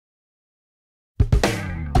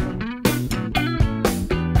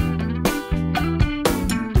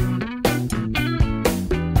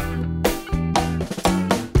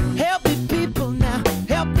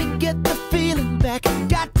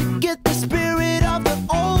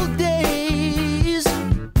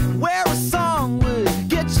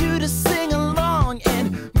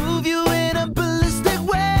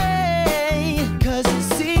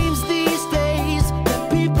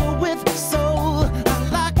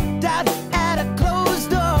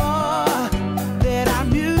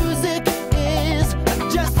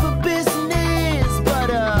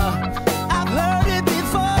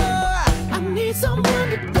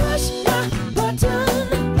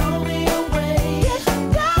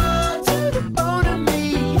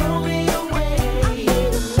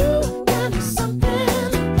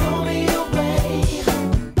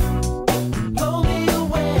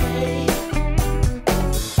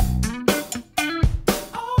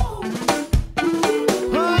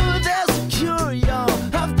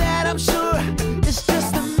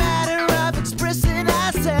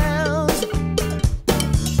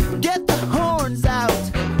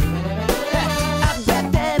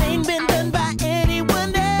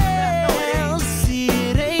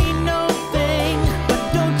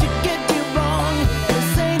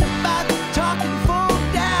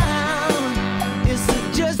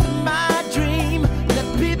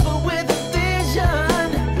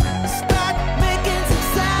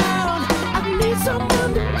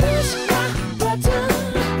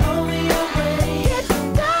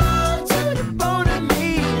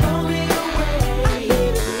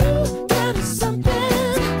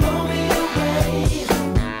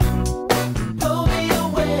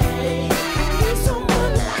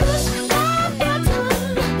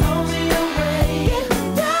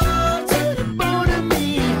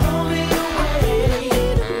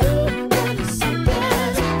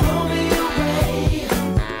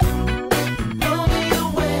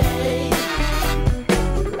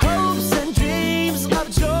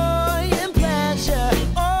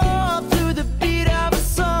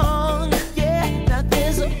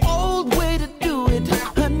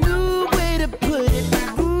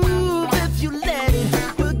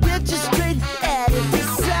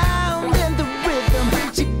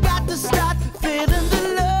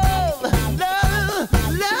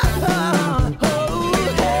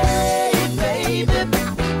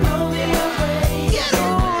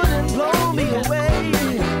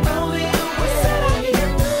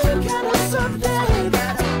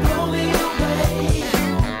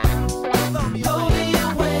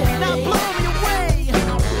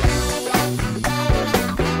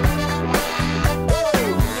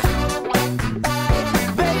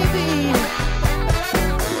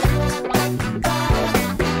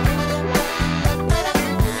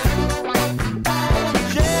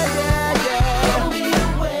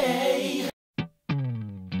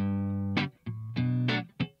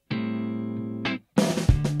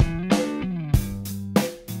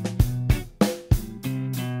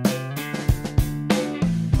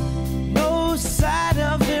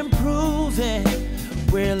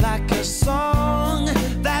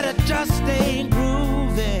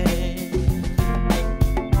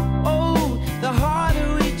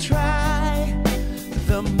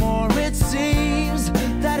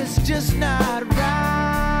just not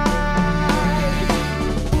right.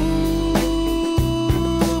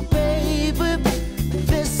 Ooh, baby,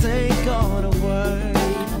 this ain't gonna work.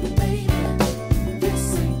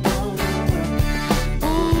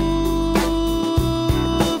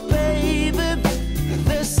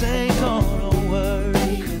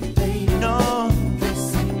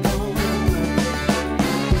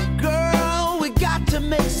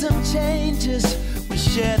 We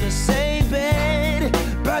share the same bed,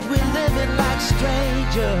 but we're living like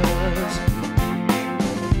strangers.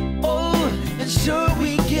 Oh, and sure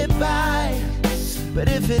we get by, but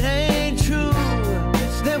if it ain't true,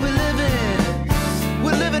 then we're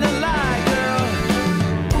living a lie, girl.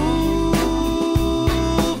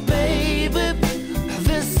 Ooh, baby,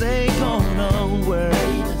 this ain't gonna work.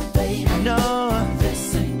 No.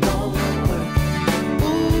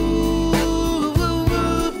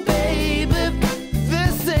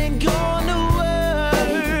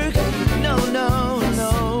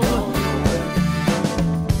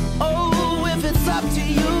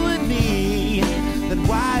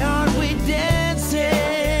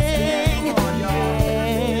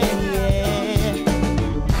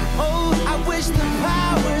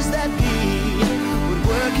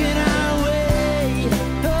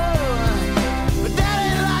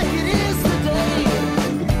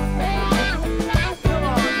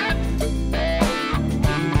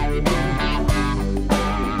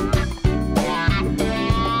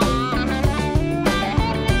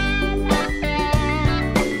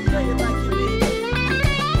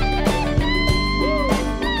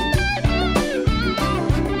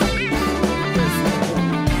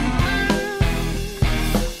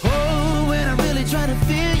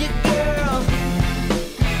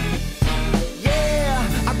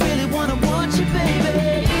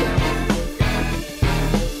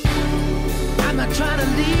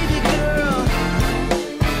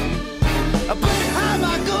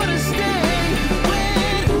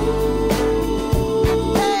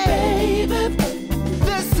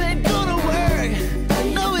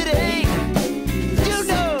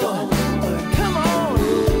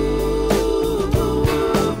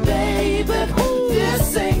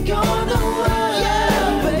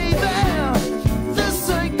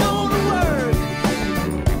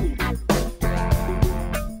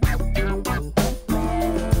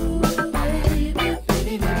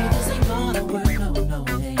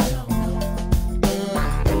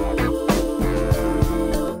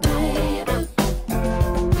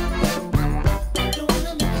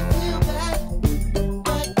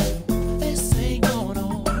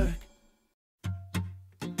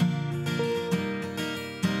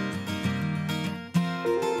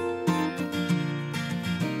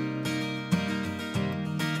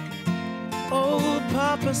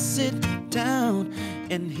 Papa, sit down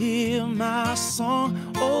and hear my song.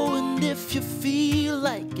 Oh, and if you feel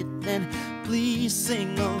like it, then please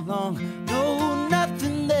sing along. No,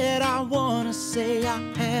 nothing that I wanna say I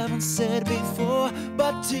haven't said before,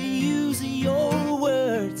 but to use your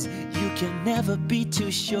words, you can never be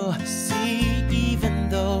too sure. See, even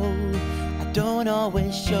though I don't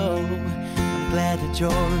always show, I'm glad that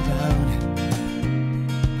you're around.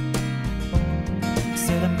 I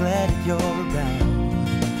said I'm glad that you're around.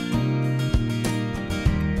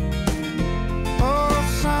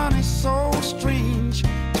 Son, it's so strange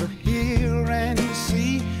to hear and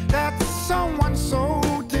see that someone so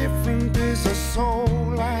different is a soul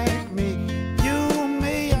like me. You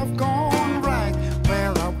may have gone right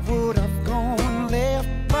where I would have gone left,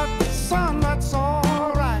 but son, that's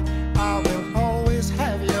alright. I will always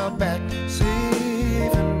have your back. See,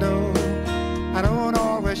 even though I don't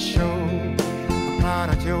always show, I'm proud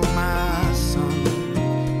that you're my son.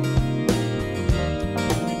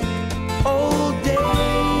 Old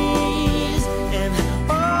days and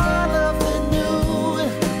all of the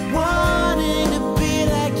new, wanting to be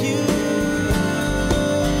like you.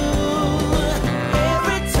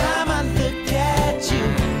 Every time I look at you,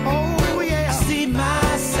 Oh yeah, I see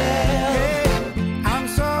myself. hey, I'm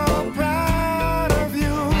so proud of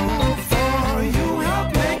you, for you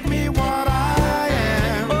helped make me what I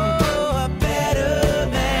am. Oh, a better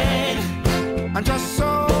man. I'm just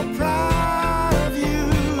so proud of you.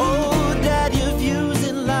 Oh, Dad, your views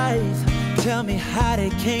in life, tell me how they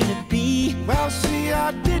came to be. Well, see,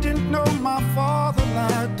 I didn't know my father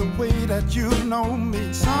like the way that you know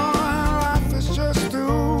me. Son, life is just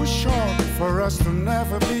too short for us to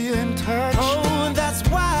never be in touch. Oh, that's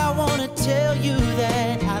why I wanna tell you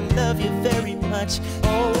that I love you very much.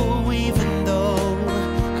 Oh, even though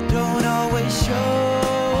I don't always show,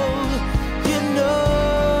 you know.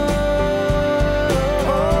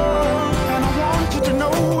 And I want you to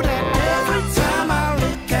know that every time I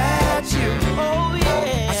look at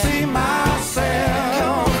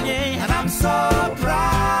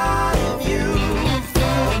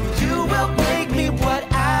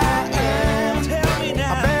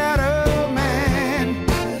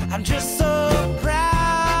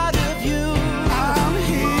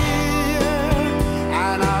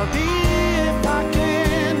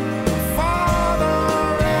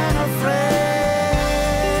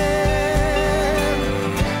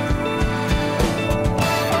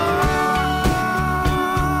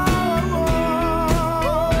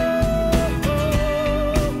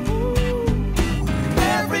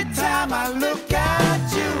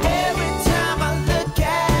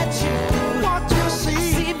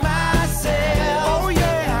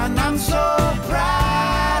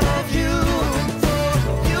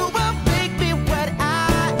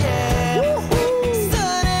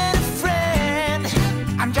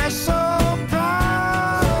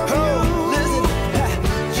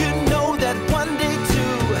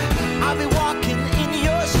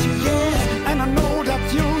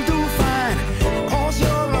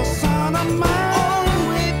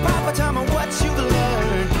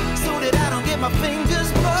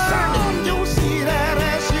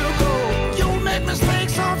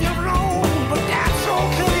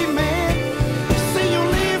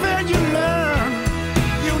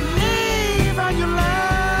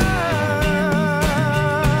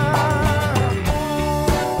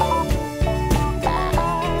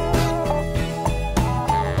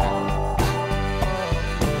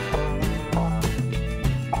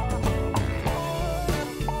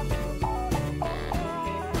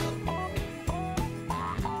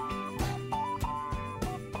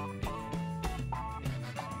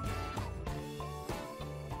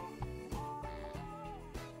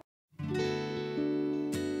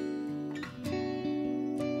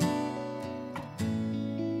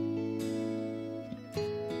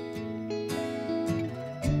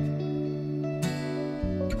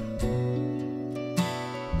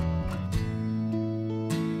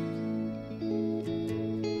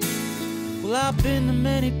I've been to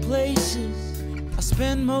many places. I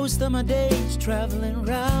spend most of my days traveling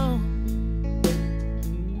around.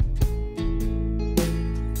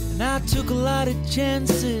 And I took a lot of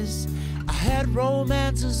chances. I had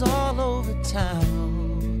romances all over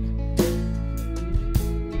town.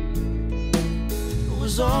 It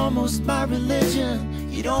was almost my religion.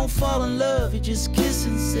 You don't fall in love, you just kiss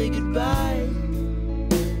and say goodbye.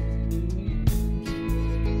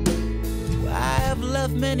 Well, I have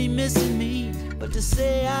left many missing me, but to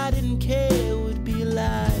say I didn't care would be a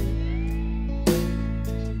lie.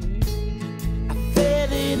 I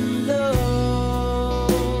fell in love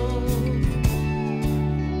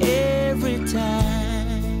every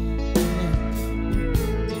time.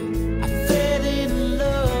 I fell in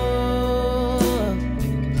love,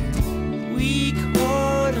 weak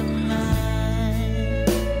heart of mine.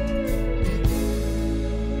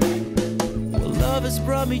 Well, love has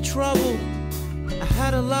brought me trouble. I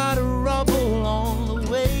had a lot of rubble on the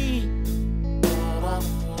way.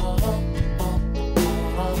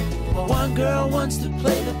 One girl wants to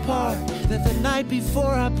play the part that the night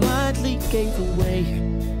before I blindly gave away.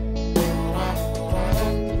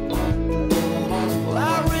 Well,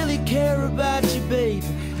 I really care about you, babe.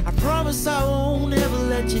 I promise I won't ever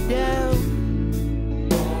let you down.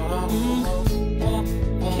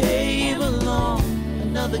 Came along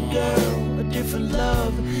another girl, a different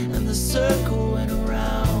love, and the circle went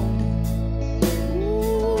around.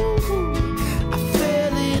 I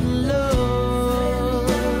fell in love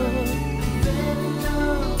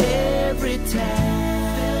every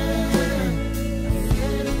time.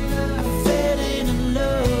 I fell in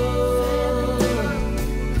love,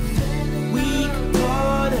 weak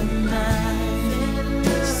heart of mine.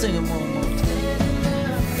 Sing it one more time.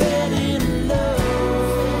 I fell in love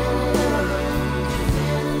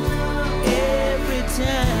every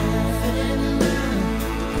time.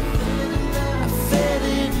 I fell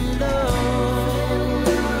in love,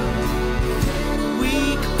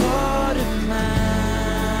 weak heart of mine.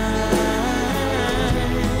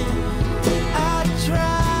 I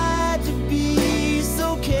tried to be so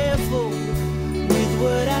careful with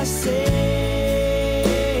what I say.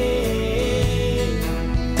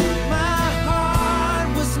 My heart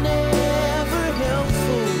was never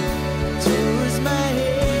helpful towards my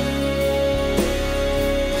head.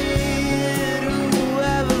 Ooh,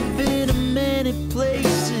 I've been to many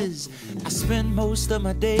places. I spent most of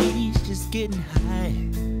my days just getting high.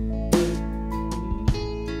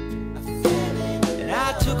 And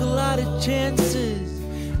I took a lot of chances.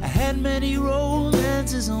 I had many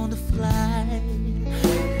romances on the fly. I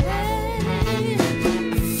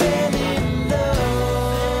fell in love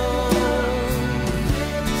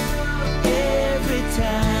every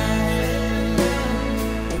time.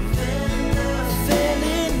 I fell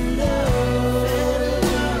in love,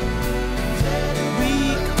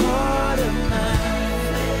 weak heart of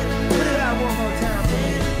mine. Put it out one more time,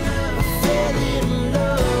 baby. I fell in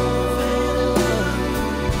love,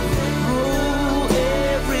 oh,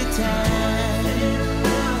 every time.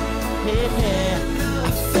 Yeah,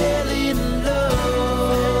 I fell in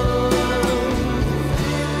love,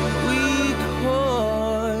 weak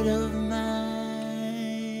heart of mine.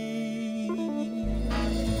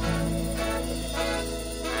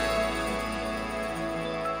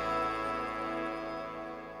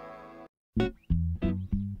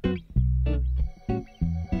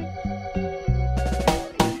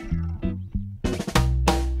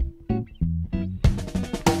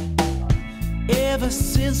 Ever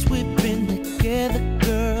since we've been together,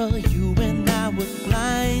 girl, you and I were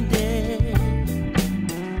blinded.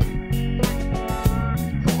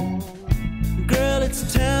 Girl,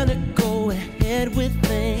 it's time to go ahead with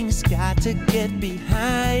things. Got to get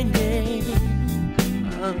behind it.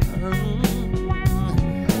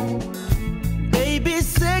 Baby,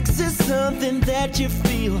 sex is something that you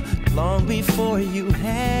feel long before you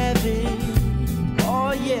have it.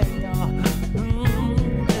 Oh yeah,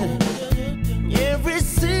 every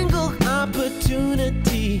single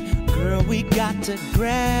opportunity, girl, we got to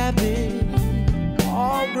grab it.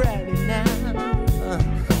 All grab it now.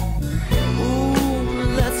 Ooh,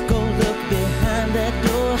 let's go look behind that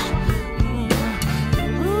door.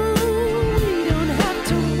 Ooh, we don't have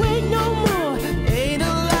to wait no more. Ain't a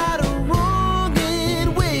lot of wrong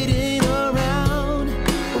in waiting around,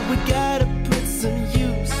 but we gotta put some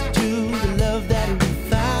use to the love that we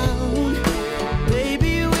found.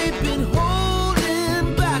 Baby, we've been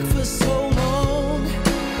holding back for so long.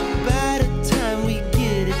 By the time we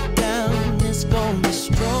get it down, it's gonna be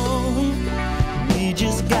strong.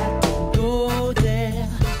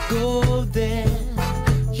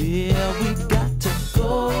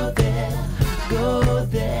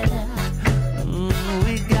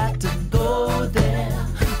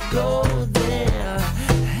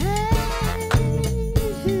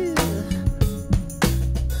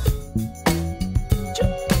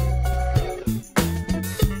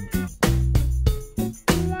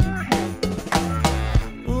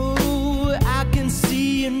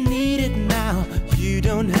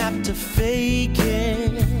 to fake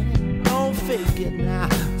it. Don't fake it now.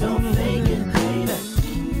 Don't fake it, baby.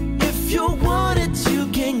 If you want it, you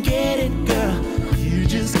can get it, girl. You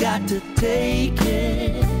just got to take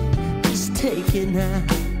it. Just take it now.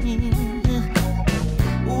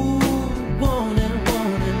 Ooh, want it,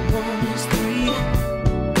 is three.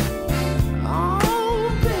 Oh,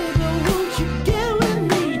 baby, won't you get with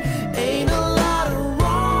me? Ain't a lot of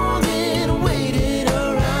wrong in waiting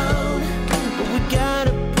around, but we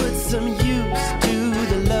gotta put some use to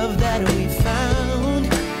the love that we found.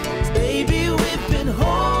 Baby, we've been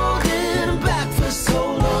holding back for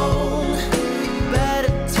so long. By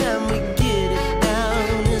the time we get it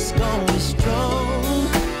down, it's gonna be strong.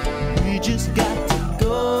 We just got to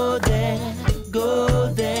go there, go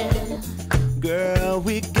there. Girl,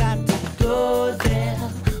 we got to go there,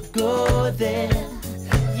 go there.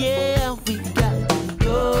 Yeah, we got to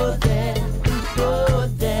go there, go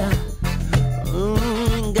there.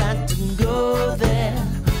 Got to go there,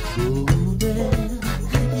 go there.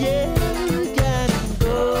 Yeah, we got to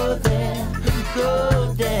go there,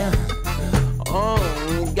 go there. Oh,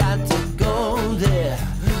 we got to go there,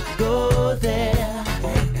 go there.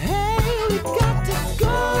 Hey, we got to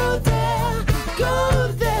go there, go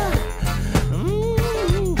there.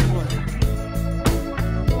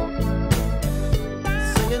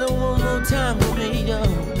 Sing it one more time with me, yo.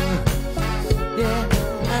 Yeah.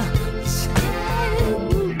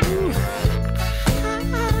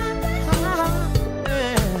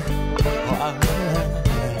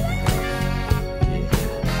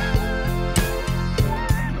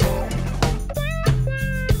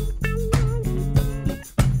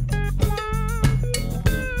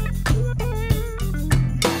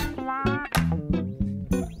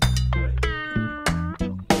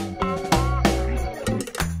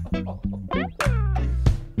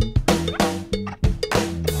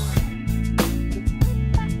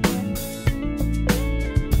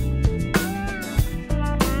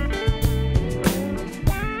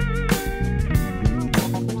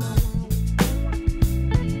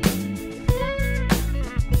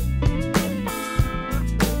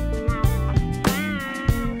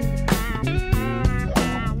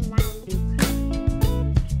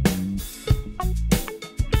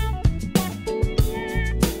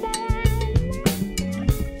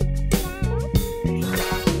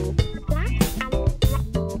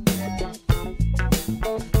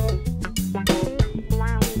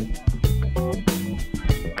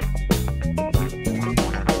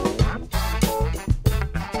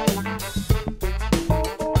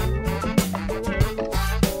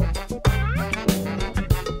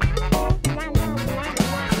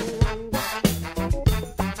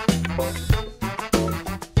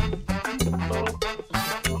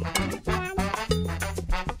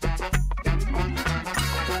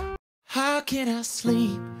 How can I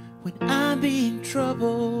sleep when I'm being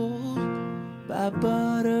troubled by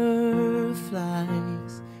butterflies?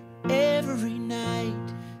 Every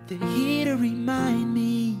night they're here to remind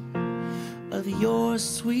me of your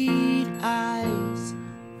sweet eyes.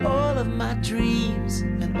 All of my dreams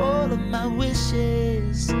and all of my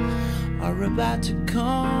wishes are about to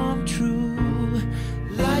come true.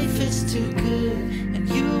 Life is too good and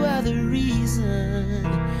you are the reason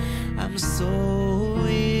I'm so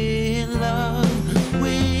in love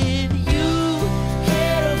with you.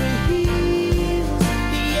 Head over heels,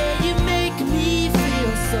 yeah, you make me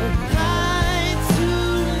feel so high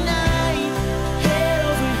tonight. Head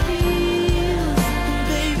over heels,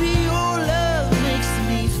 baby, your love makes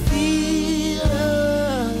me feel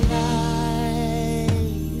alive.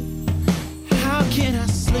 How can I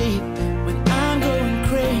sleep when I'm going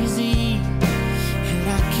crazy and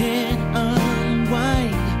I can't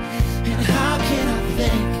unwind? And how can I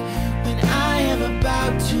think when I am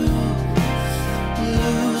about to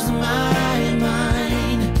lose my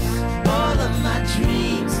mind? All of my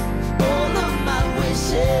dreams, all of my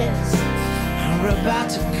wishes are about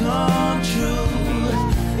to come true.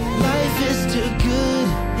 Life is too good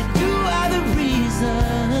and you are the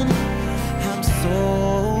reason I'm so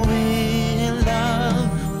in love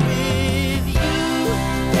with you.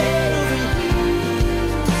 Head over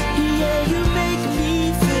heels, yeah, you make me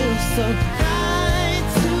feel so high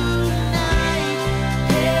tonight.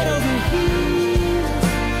 Head over heels,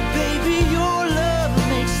 baby, your love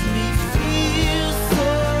makes me feel so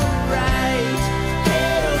right.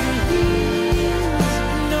 Head over heels,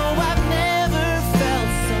 no, I've never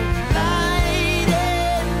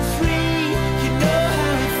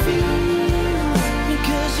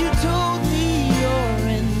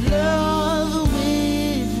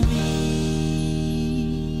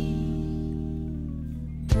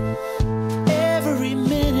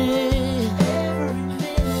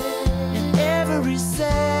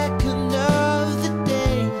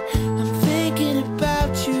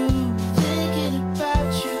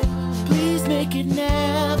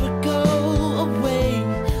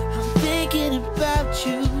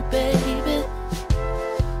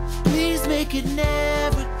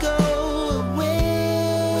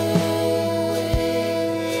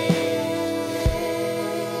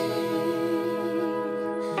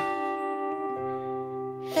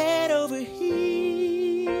over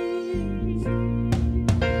here.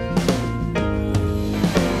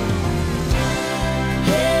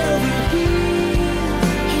 Head over heels,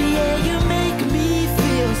 yeah, you make me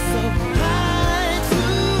feel so high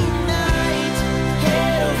tonight.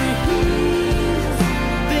 Head over heels,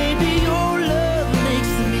 baby, your love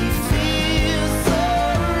makes me feel so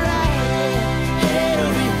right. Head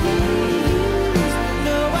over heels,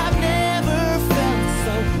 no, I've never felt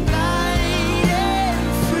so light and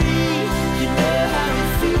free. You know how it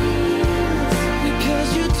feels, because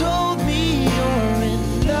you told me you're in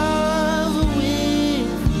love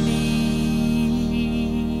with me.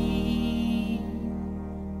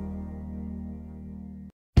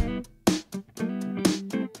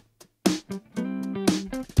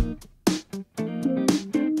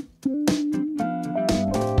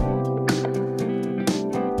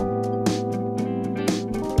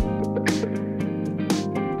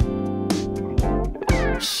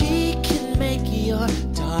 She can make your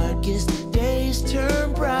darkest days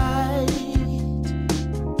turn bright,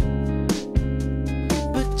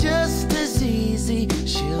 but just as easy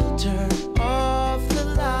she'll turn off the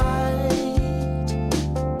light.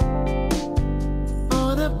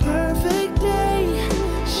 On a perfect day,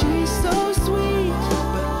 she's so sweet,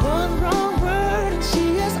 but one wrong word and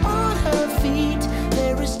she is on her feet.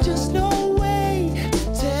 There is just no way to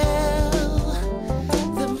tell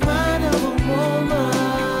the mind of a woman.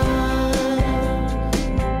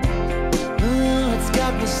 Oh, it's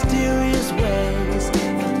got mysterious ways.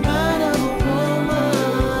 The mind of a woman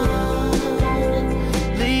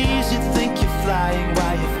leaves you think you're flying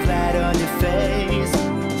while you're flat on your face.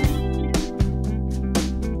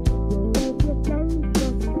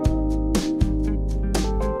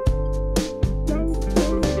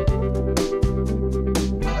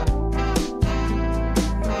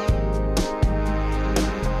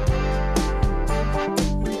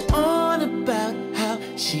 On about how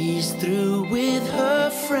she's through with her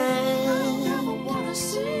friends,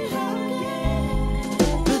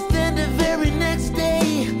 but then the very next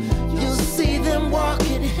day you'll see them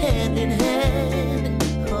walking hand in hand.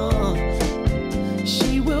 Oh,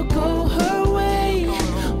 she will go her way,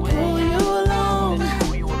 pull you along.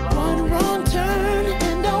 One wrong turn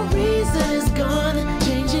and all reason is gone,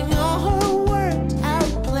 changing all her worked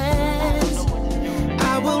out plans.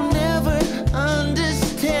 I will never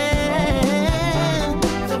understand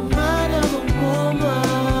the mind of a woman.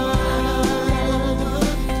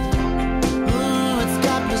 Oh, it's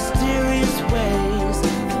got mysterious ways.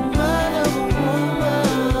 The mind of a woman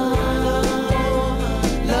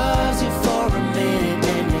loves you for a minute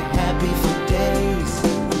and you're happy for days.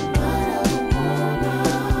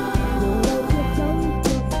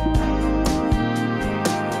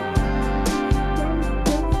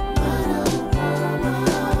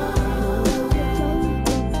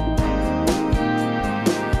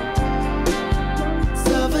 It's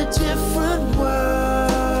of a different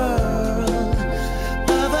world,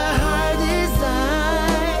 of a high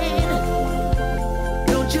design.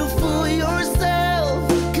 Don't you fool yourself,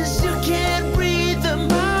 'cause you can't read the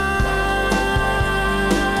mind.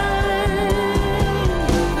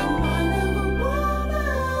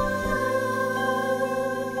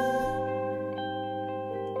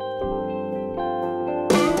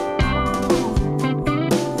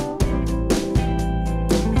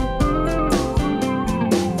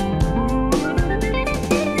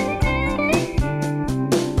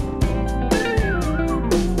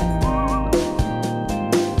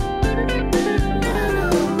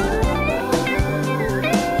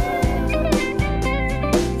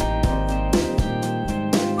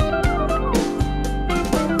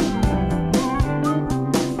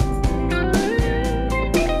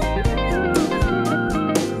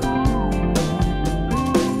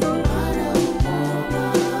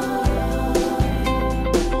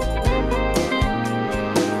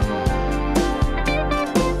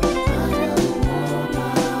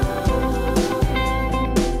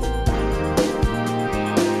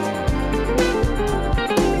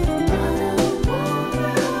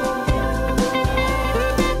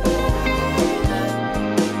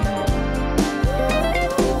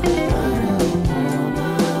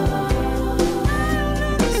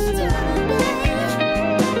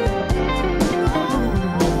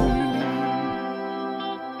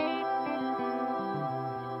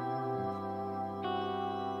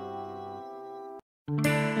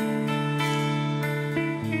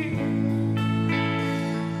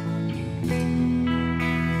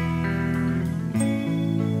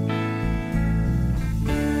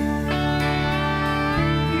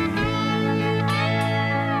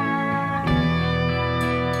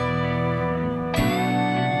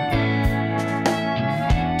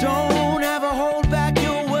 Don't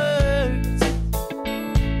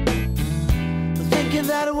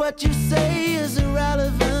what you say is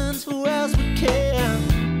irrelevant. Who else would care?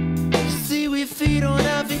 You see, we feed on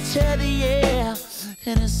off each other, yeah,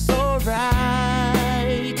 and it's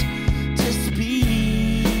alright to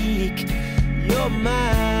speak your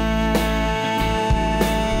mind.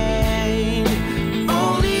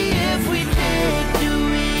 Only if we dig do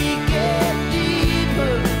we get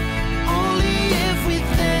deeper. Only if we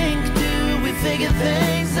think do we figure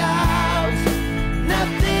things out.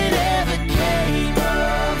 Nothing ever came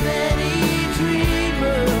of any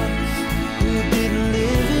dreamers who didn't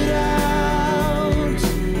live it out.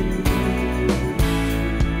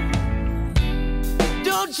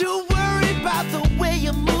 Don't you worry about the way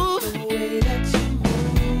you move,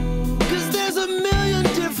 cause there's a million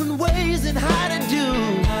different ways in how to do.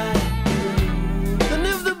 And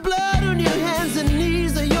if the blood on your hands and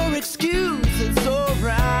knees are your excuse, it's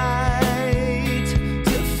alright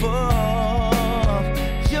to fall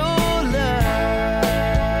your line.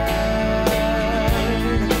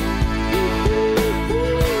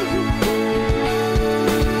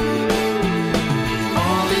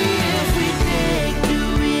 Only if we dig do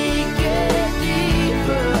we get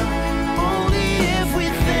deeper. Only if we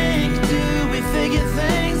think do we figure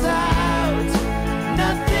things out.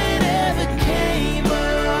 Nothing ever came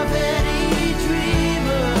of any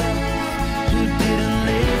dreamer who didn't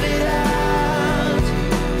live it out.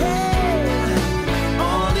 Hey,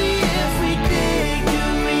 only if we dig do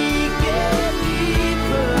we get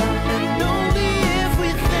deeper. And only if we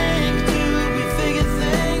think do we figure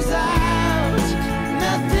things out.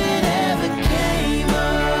 Nothing ever came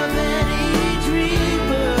of any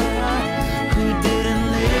dreamer who didn't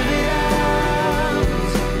live it out.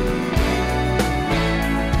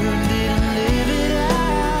 Who didn't live it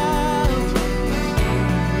out.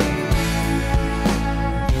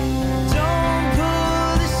 Don't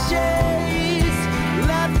pull the shades,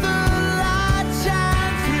 let the light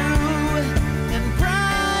shine through and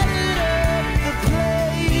brighten up the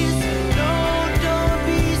place. No, don't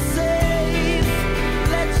be safe,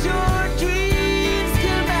 let your dreams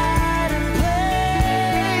come out and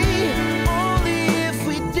play. Only if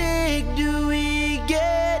we dig do we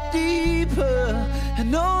get deeper.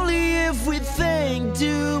 And only if we think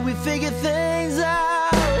do we figure things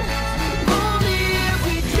out. Only if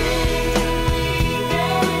we dig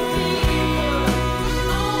get deeper.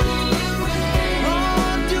 Only if we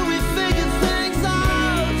think do we figure things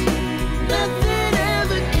out. Nothing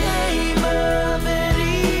ever came of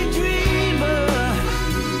any dreamer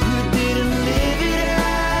who didn't live it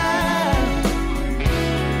out.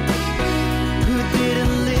 Who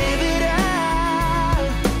didn't live it out.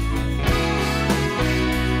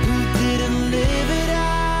 Who didn't live it out.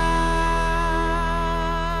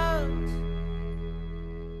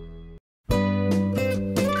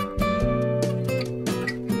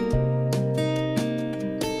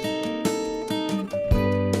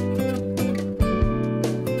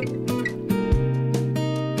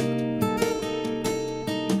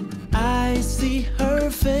 I see her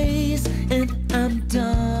face and I'm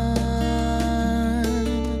done.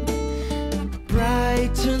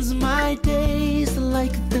 Brightens my days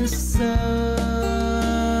like the sun.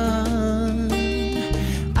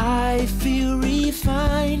 I feel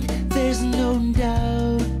refined, there's no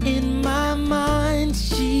doubt in my mind.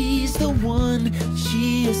 She's the one,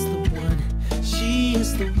 she is the one, she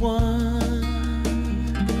is the one.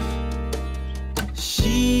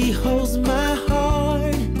 She holds my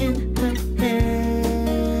heart in her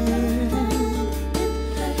hand,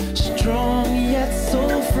 strong yet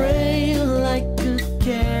so frail, like a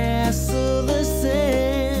castle of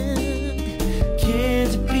sand.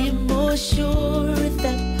 Can't be more sure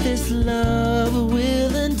that this love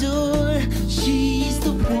will endure. She's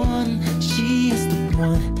the one, she is the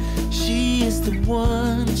one, she is the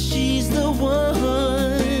one, she's the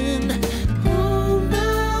one. Hold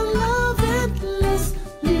my love endlessly.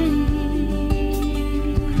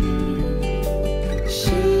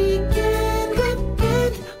 She can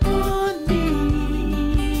depend on me.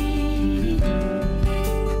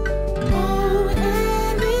 Oh,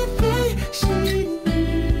 anything she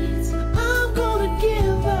needs, I'm gonna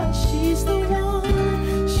give her. She's the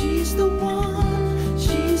one, she's the one,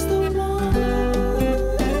 she's the one.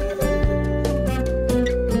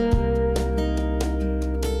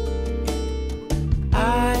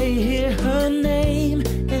 I hear her name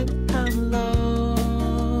and I'm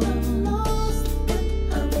lost.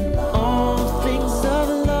 All things of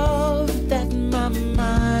love that my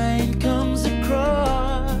mind comes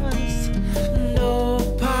across. No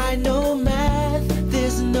pie, no math,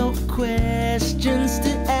 there's no questions to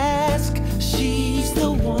ask. She's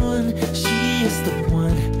the one, she is the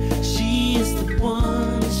one, she is the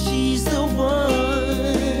one, she's the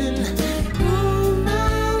one.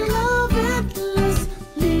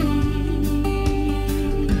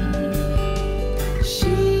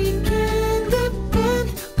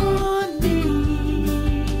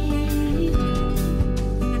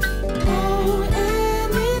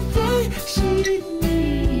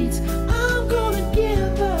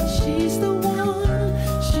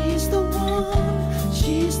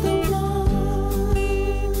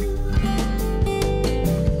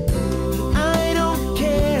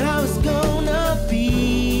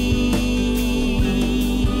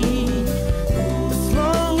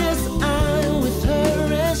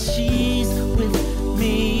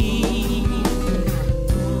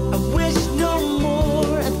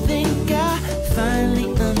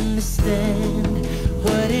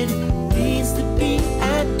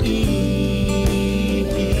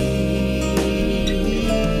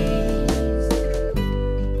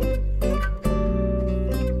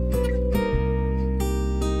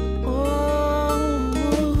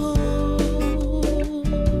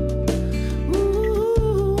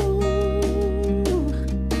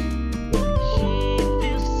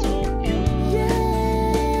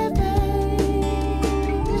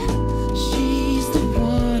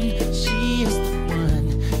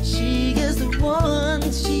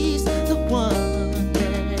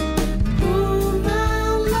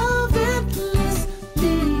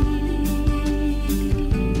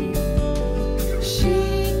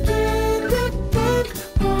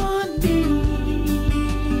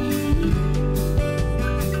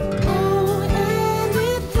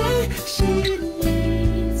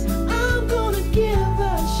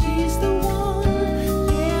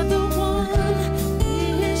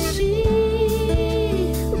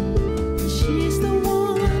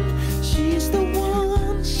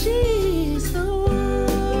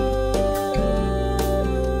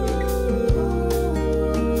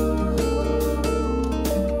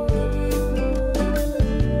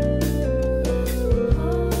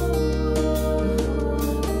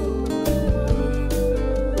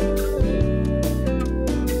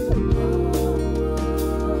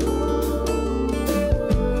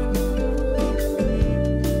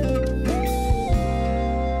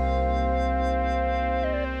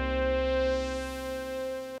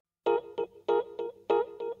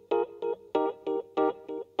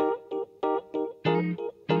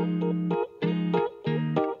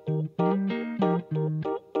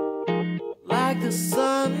 the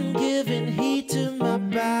sun giving heat to my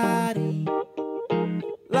body,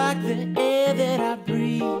 like the air that I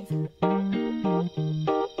breathe,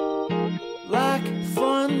 like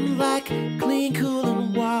fun, like clean,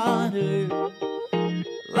 cooling water,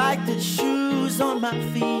 like the shoes on my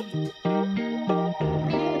feet,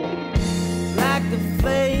 like the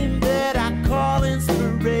flame that I call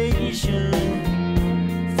inspiration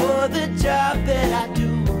for the job that I do.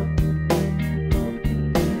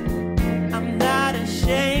 I'm not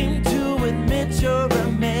ashamed to admit you're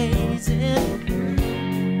amazing.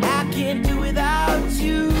 I can't do without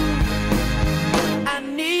you. I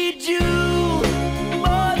need you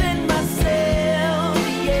more than myself.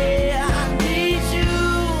 Yeah, I need you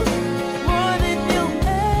more than you'll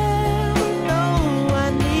ever know. I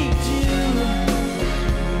need you.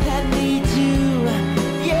 I need you.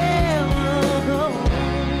 Yeah.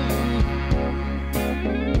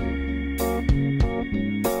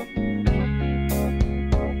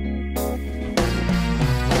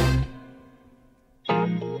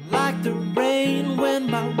 Like the rain when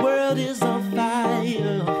my world is on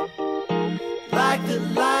fire, like the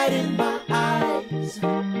light in my eyes,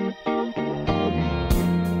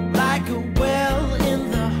 like a well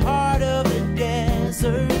in the heart of the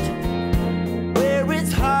desert where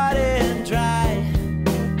it's hot and dry.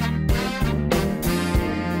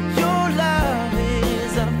 Your love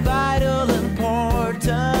is of vital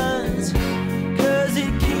importance, 'cause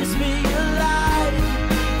it keeps me alive.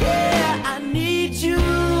 Yeah, I need you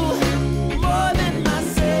more than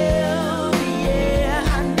myself.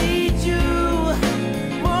 Yeah, I need you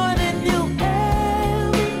more than you'll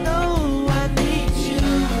ever know. I need you.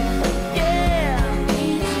 Yeah, I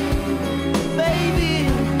need you, baby.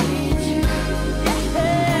 I need you.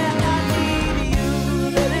 Yeah, I need you,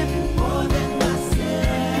 baby. More than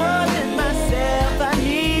myself. More than myself. I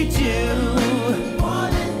need you. More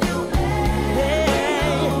than you'll ever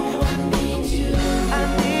know. I need you. I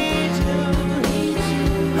need you.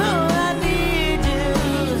 Oh, I need you.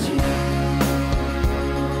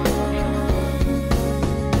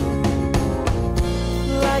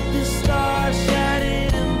 Like the stars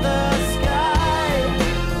shining in the sky,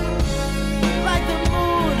 like the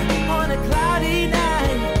moon on a cloudy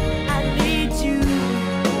night. I need you.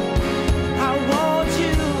 I want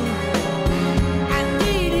you. I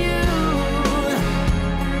need you.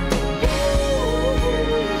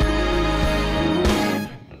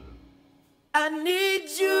 I need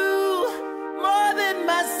you more than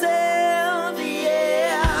myself.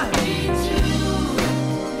 Yeah, I need you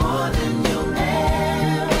more than you'll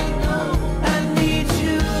ever know. I need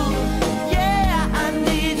you. Yeah, I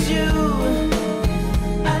need you.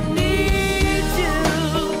 I need you,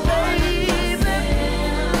 baby.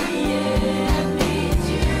 Yeah, I need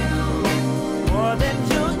you more than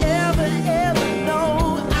you'll ever know.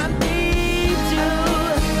 I need you.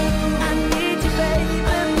 I need you, baby.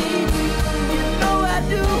 I need you. You know I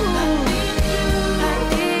do. I need you. I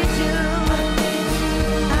need you.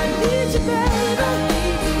 I need you, baby.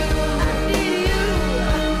 I need you.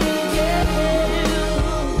 Yeah.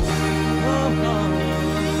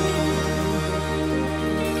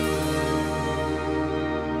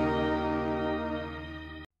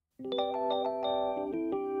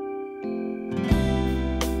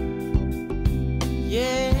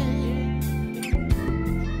 Yeah.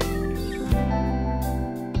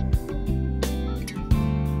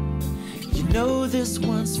 You know this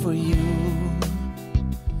one's for you.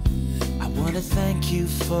 I wanna thank you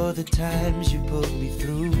for the times you pulled me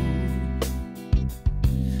through.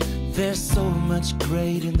 There's so much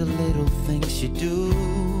great in the little things you do,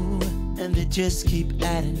 and they just keep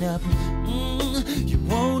adding up. You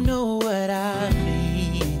won't know what I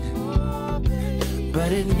mean,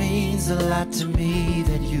 but it means a lot to me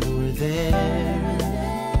that you were there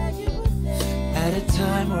at a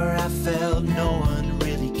time where I felt no one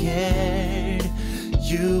really cared.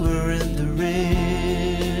 You were in the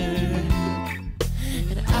rear,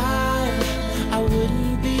 and I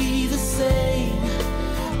wouldn't be the same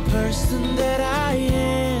person that I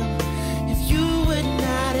am if you would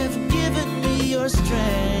not have given me your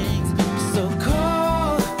strength. So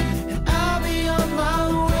call and I'll be on my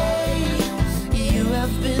way. You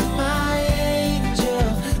have been my angel,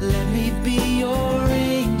 let me be your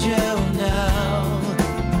angel now.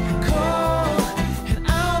 Call and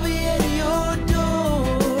I'll be at your door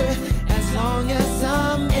as long as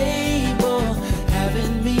I'm able,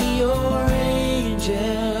 having me your angel.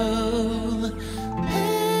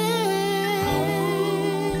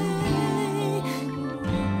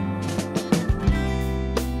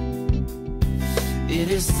 It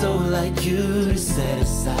is so like you to set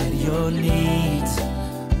aside your needs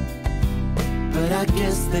But I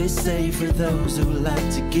guess they say for those who like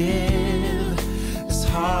to give, it's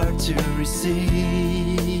hard to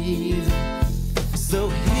receive. So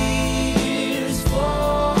here's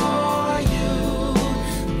for you,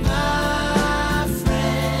 my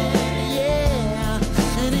friend, yeah.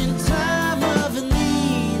 And in time of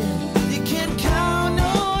need, you can count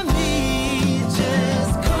on me.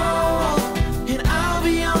 Just call and I'll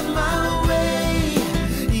be on my way.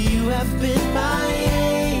 You have been my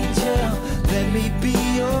angel, let me be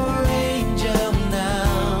your angel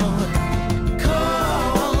now.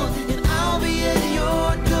 Call and I'll be at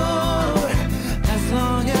your door, as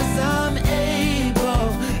long as I'm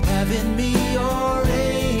able, having me your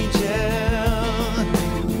angel.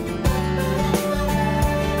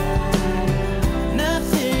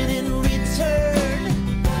 Nothing in return.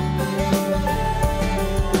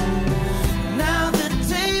 Now the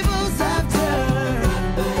tables have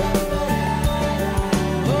turned.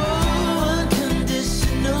 Oh,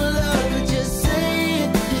 unconditional love, just say it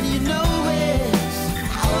and you know it.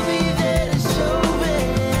 I'll be there to show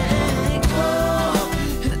it. Call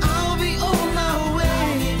and I'll be on my way,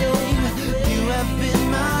 babe. You have been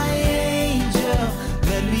my angel,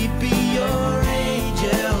 let me be your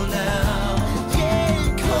angel now. Yeah,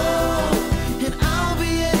 call and I'll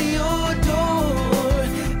be at your door,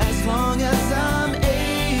 as long as I'm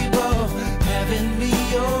able, having me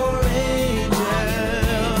your angel.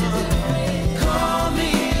 Call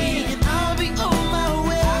me and I'll be on my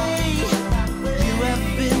way. You have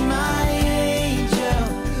been my angel,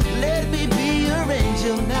 let me be your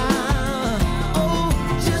angel now. Oh,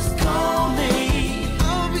 just call me,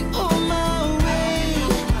 I'll be on my way.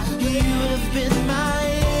 You have been my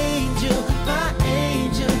angel,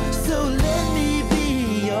 so let me be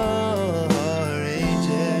your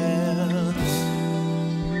angel.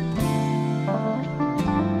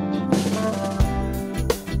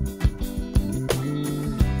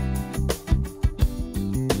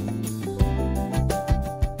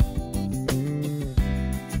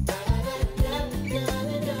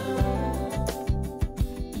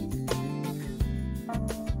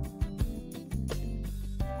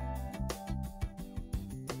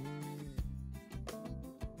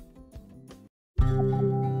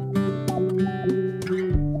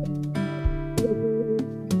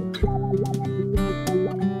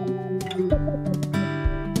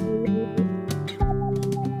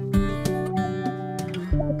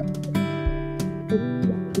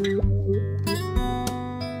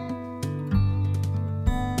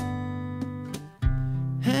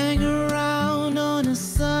 Hang around on a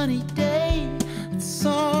sunny day, it's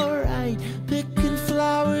alright. Picking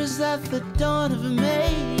flowers at the dawn of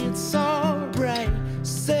May, it's alright.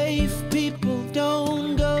 Safe people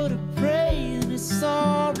don't go to pray, and it's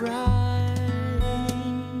alright.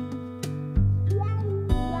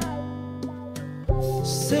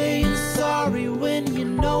 Saying sorry when you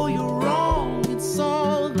know you're wrong, it's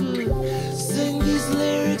all good. Sing these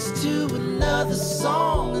lyrics to another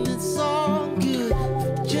song, and it's all good.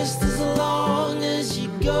 Just as long as you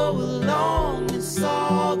go along, it's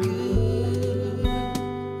all good.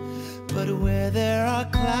 But where there are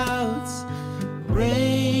clouds,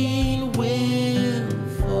 rain will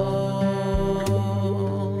fall.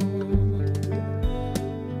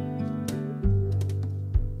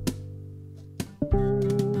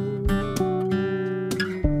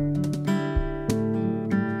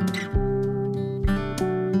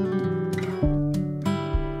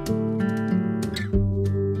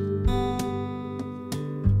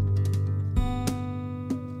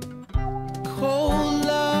 Cold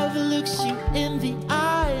love looks you in the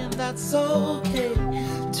eye, and that's okay.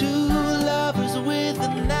 Two lovers with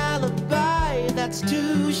an alibi, that's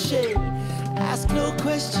touche. Ask no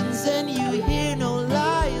questions and you hear no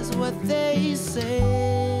lies, what they say.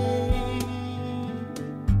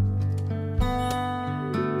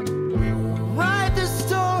 Ride the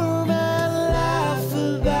storm and laugh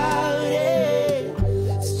about it.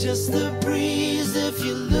 It's just the breeze if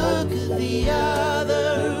you look the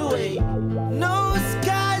other way. No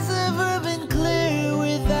sky's ever been clear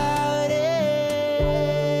without it.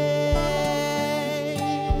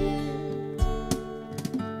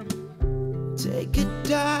 Take a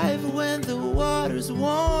dive when the water's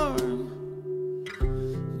warm.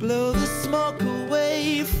 Blow the smoke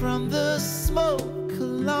away from the smoke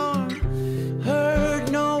alarm. Hurt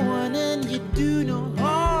no one and you do no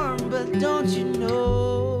harm, but don't you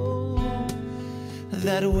know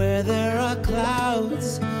that where there are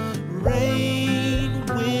clouds, rain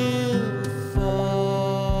will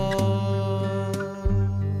fall.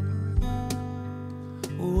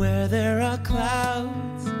 Where there are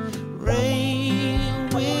clouds, rain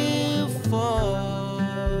will fall.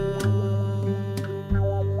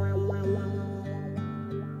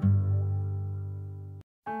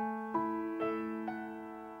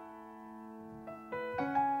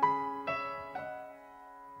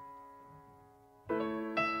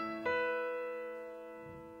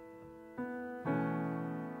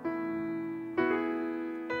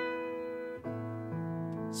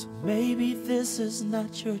 maybe this is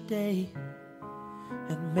not your day,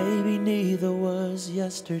 and maybe neither was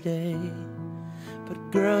yesterday.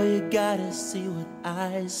 But girl, you gotta see what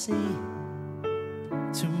I see.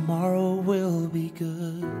 Tomorrow will be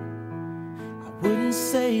good. I wouldn't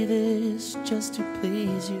say this just to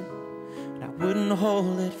please you, and I wouldn't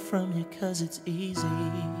hold it from you 'cause it's easy.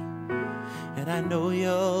 And I know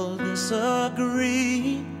you'll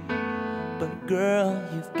disagree, but girl,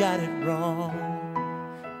 you've got it wrong.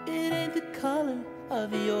 It ain't the color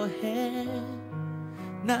of your hair,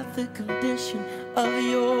 not the condition of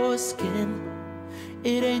your skin.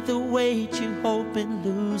 It ain't the weight you hope in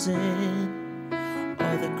losing,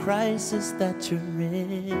 or the crisis that you're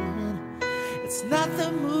in. It's not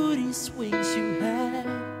the moody swings you have,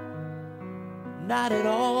 not at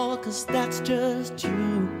all, 'cause that's just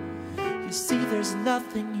you. You see, there's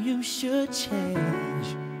nothing you should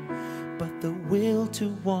change but the will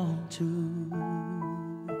to want to.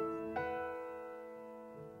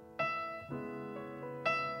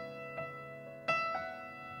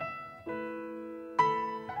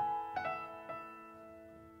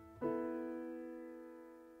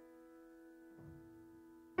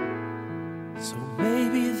 So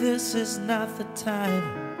maybe this is not the time,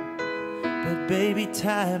 but baby,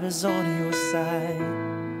 time is on your side.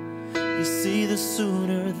 You see, the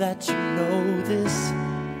sooner that you know this,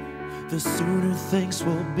 the sooner things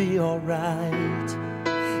will be alright.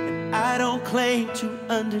 And I don't claim to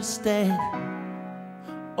understand,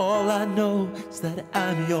 all I know is that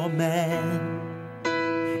I'm your man.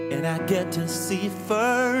 And I get to see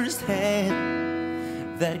firsthand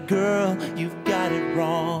that, girl, you've got it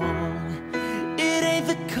wrong. It ain't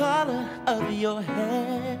the color of your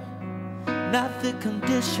hair, not the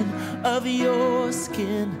condition of your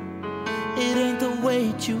skin. It ain't the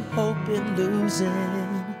weight you hope in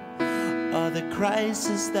losing, or the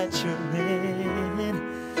crisis that you're in.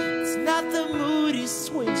 It's not the moody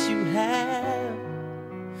swings you have,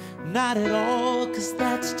 not at all, 'cause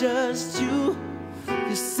that's just you.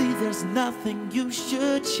 You see, there's nothing you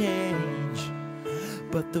should change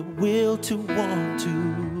but the will to want to.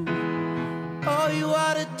 All you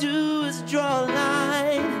ought to do is draw a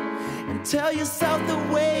line and tell yourself the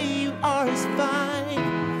way you are is fine.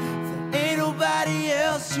 There ain't nobody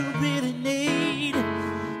else you really need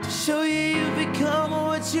to show you you've become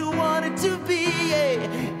what you wanted to be. Yeah.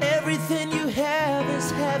 Everything you have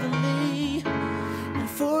is heavenly, and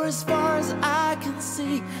for as far as I can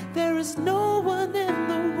see, there is no one in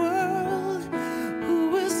the world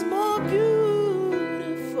who is more beautiful.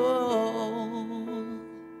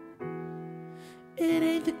 It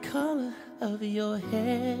ain't the color of your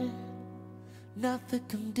hair, not the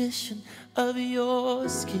condition of your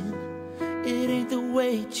skin. It ain't the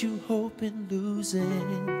weight you hope in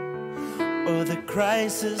losing, or the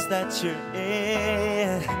crisis that you're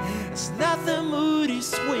in. It's not the moody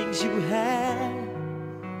swings you have,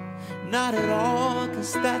 not at all,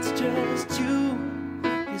 'cause that's just you.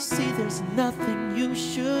 You see, there's nothing you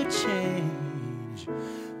should change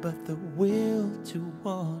but the will to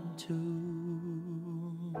want to.